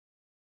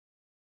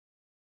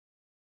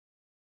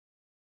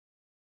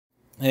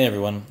Hey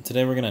everyone,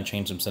 today we're going to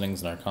change some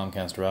settings in our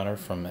Comcast router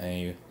from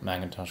a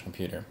Macintosh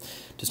computer.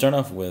 To start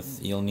off with,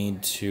 you'll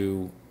need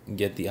to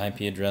get the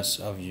IP address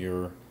of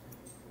your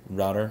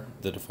router,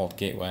 the default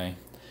gateway,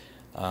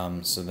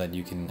 so that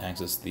you can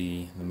access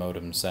the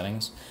modem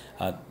settings.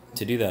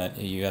 To do that,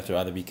 you have to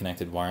either be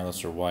connected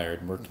wireless or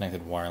wired. We're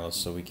connected wireless,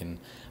 so we can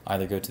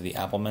either go to the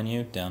Apple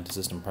menu, down to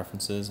System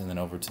Preferences, and then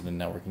over to the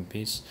networking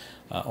piece,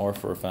 or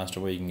for a faster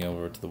way, you can go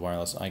over to the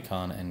wireless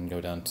icon and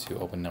go down to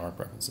Open Network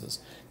Preferences,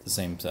 the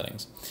same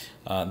settings.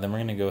 Then we're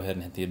going to go ahead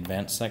and hit the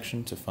Advanced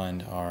section to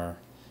find our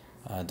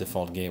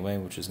default gateway,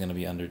 which is going to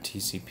be under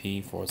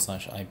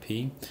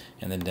TCP/IP,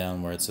 and then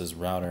down where it says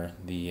router,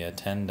 the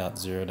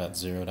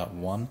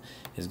 10.0.0.1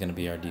 is going to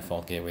be our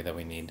default gateway that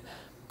we need.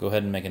 Go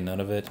ahead and make a note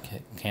of it,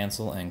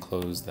 cancel, and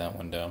close that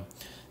window.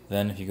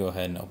 Then if you go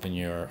ahead and open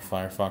your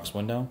Firefox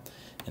window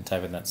and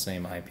type in that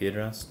same IP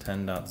address,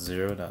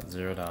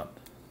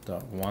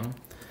 10.0.0.1,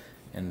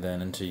 and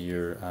then enter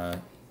your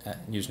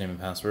username and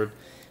password.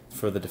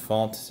 For the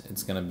default,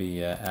 it's going to be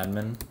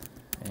admin,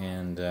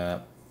 and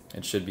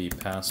it should be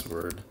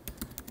password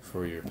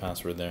for your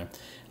password there.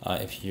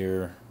 If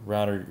your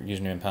router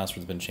username and password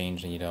has been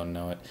changed and you don't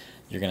know it,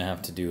 you're going to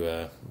have to do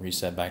a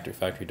reset back to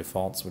factory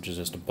defaults, which is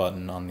just a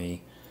button on the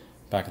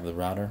back of the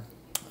router.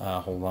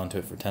 Hold on to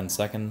it for 10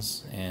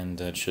 seconds and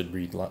it should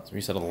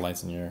reset all the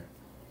lights in your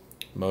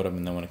modem,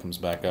 and then when it comes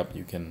back up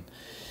you can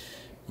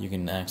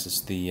access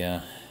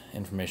the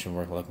information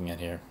we're looking at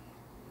here.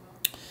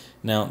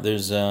 Now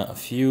there's a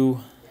few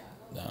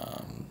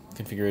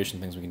configuration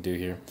things we can do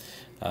here.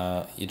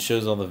 It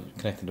shows all the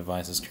connected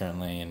devices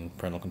currently and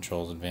parental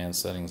controls,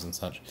 advanced settings and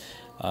such.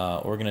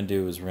 What we're going to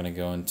do is we're going to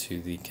go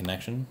into the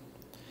connection,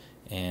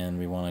 and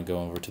we want to go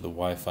over to the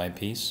Wi-Fi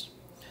piece,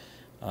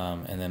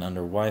 and then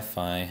under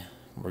Wi-Fi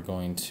we're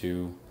going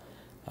to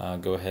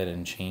go ahead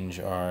and change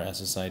our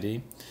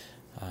SSID.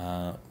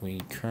 We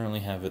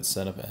currently have it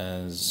set up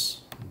as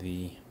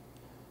the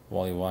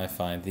Wally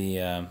Wi-Fi.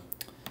 The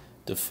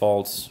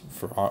default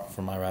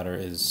for my router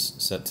is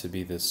set to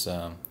be this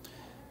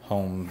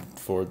home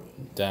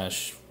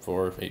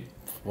 4-48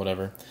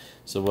 whatever.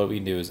 So what we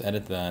do is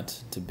edit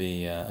that to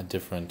be a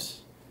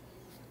different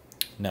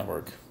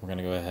network. We're going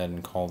to go ahead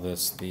and call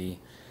this the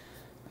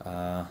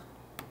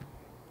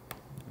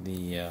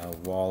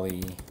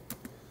Wally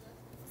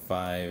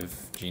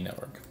 5G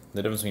network.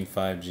 The difference between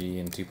 5G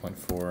and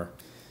 2.4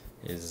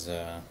 is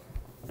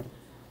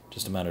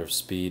just a matter of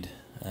speed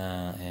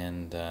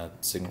and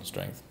signal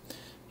strength.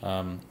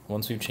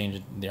 Once we've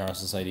changed the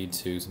RSSID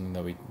to something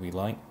that we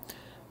like,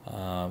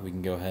 we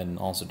can go ahead and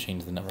also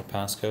change the network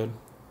passcode.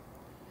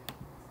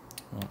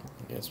 Well,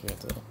 I guess we have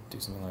to do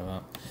something like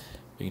that.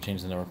 We can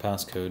change the network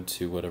passcode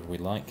to whatever we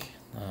like.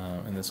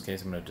 In this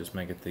case, I'm going to just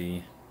make it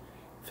the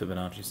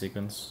Fibonacci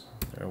sequence.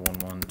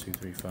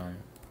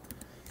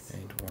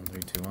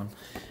 01123581321,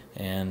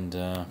 and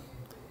now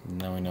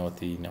we know what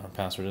the network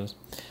password is.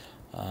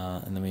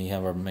 And then we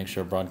have our make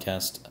sure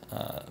broadcast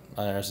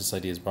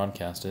RSSID is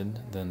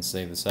broadcasted. Then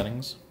save the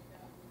settings,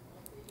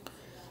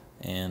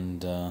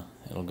 and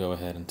it'll go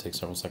ahead and take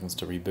several seconds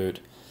to reboot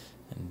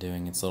and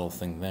doing its little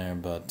thing there.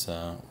 But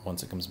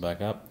once it comes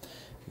back up,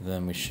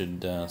 then we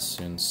should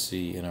soon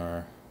see in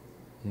our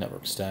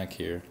network stack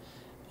here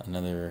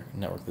another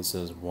network that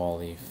says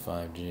Wally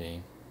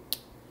 5G.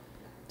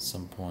 At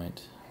some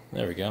point,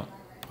 there we go,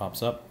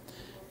 pops up.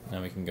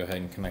 Now we can go ahead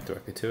and connect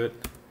directly to it.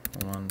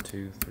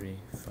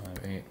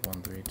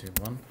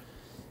 123581321.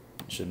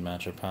 It should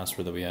match our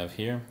password that we have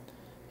here.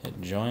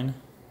 Hit join,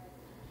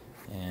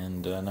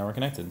 and now we're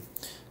connected.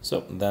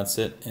 So that's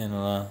it in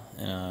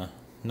a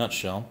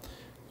nutshell.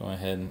 Go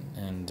ahead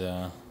and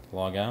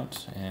log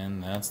out,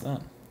 and that's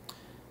that.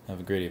 Have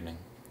a great evening.